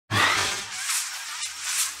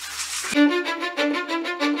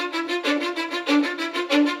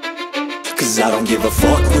I don't give a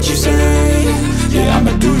fuck what you say. Yeah,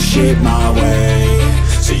 I'ma do shit my way.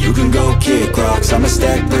 So you can go kick rocks, I'ma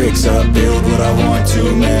stack bricks up, build what I want to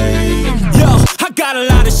make. Yo, I got a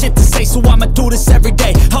lot of shit to say, so I'ma do this every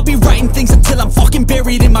day. I'll be writing things until I'm fucking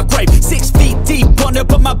buried in my grave. 6 feet deep under,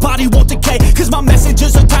 but my body won't decay, cause my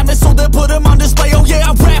messages are timeless, so they'll put them on display. Oh yeah,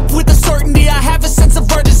 I rap with a certainty, I have a sense of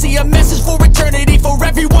urgency, a message for eternity, for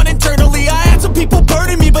everyone internally. I had some people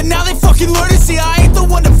burning me, but now they fucking learn to see I ain't the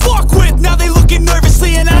one to fuck with. Now they looking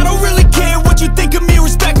nervously, and I don't really care what you think of me,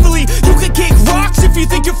 respectfully. You can kick rocks if you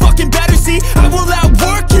think you're fucking better, see I will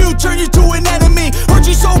outwork you, turn you to an enemy. Hurt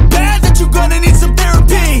you so bad that you're gonna need some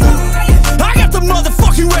therapy. I got the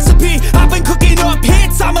motherfucking recipe, I've been cooking up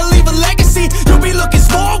hits, I'ma leave a legacy. You'll be looking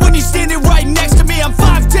small when you're standing right next to me. I'm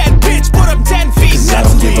 5'10", bitch, but I'm 10 feet. Cause I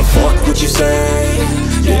don't give a fuck what you say.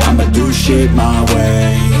 Yeah, I'ma do shit my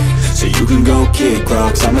way. So you can go kick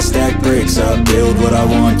rocks, I'ma stack bricks up, build what I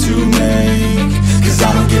want to make. Cause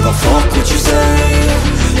I don't give a fuck what you say.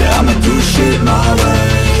 Yeah, I'ma do shit my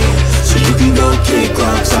way. So you can go kick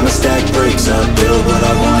rocks, I'ma stack bricks up, build what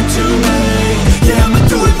I want to make. Yeah, I'ma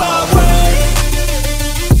do it my way.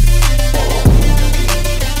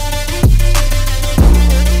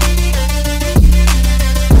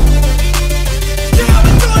 Yeah,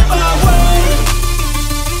 I'ma do it my way.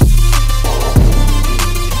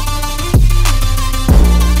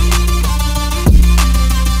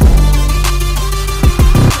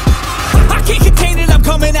 I can't contain it, I'm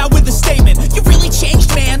coming out with a statement. You really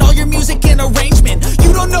changed, man, all your music and arrangement.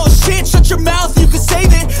 You don't know shit, shut your mouth, you can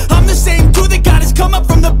save it. I'm the same dude that got his come up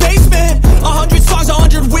from the basement. 100 songs,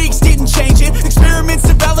 100 weeks, didn't change it. Experiments,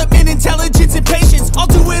 development, intelligence, and patience. I'll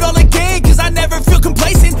do it all again, cause I never feel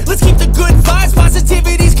complacent. Let's keep the good vibes,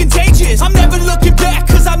 positivity's contagious. I'm never looking back,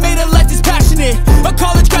 cause I made a life that's passionate. A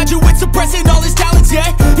college graduate suppressing all his talents,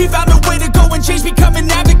 yeah. He found a way to go and change, become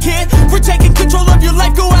an advocate for taking control of your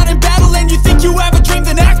life, go out and battle. And you think you have a dream,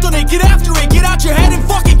 then act on it. Get after it, get out your head and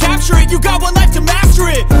fucking capture it. You got one life to master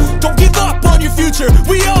it. Don't give up on your future,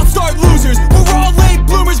 we all start losers. We're all late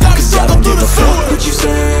bloomers, gotta struggle through the sewer. Cause I don't give a fuck what you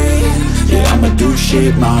say. Yeah, I'ma do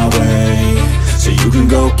shit my way. So you can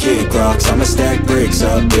go kick rocks, I'ma stack bricks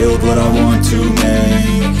up, build what I want to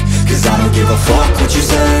make. Cause I don't give a fuck what you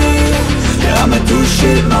say. Yeah, I'ma do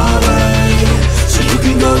shit my way. So you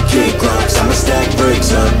can go kick rocks, I'ma stack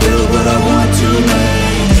bricks up, build what I want to make.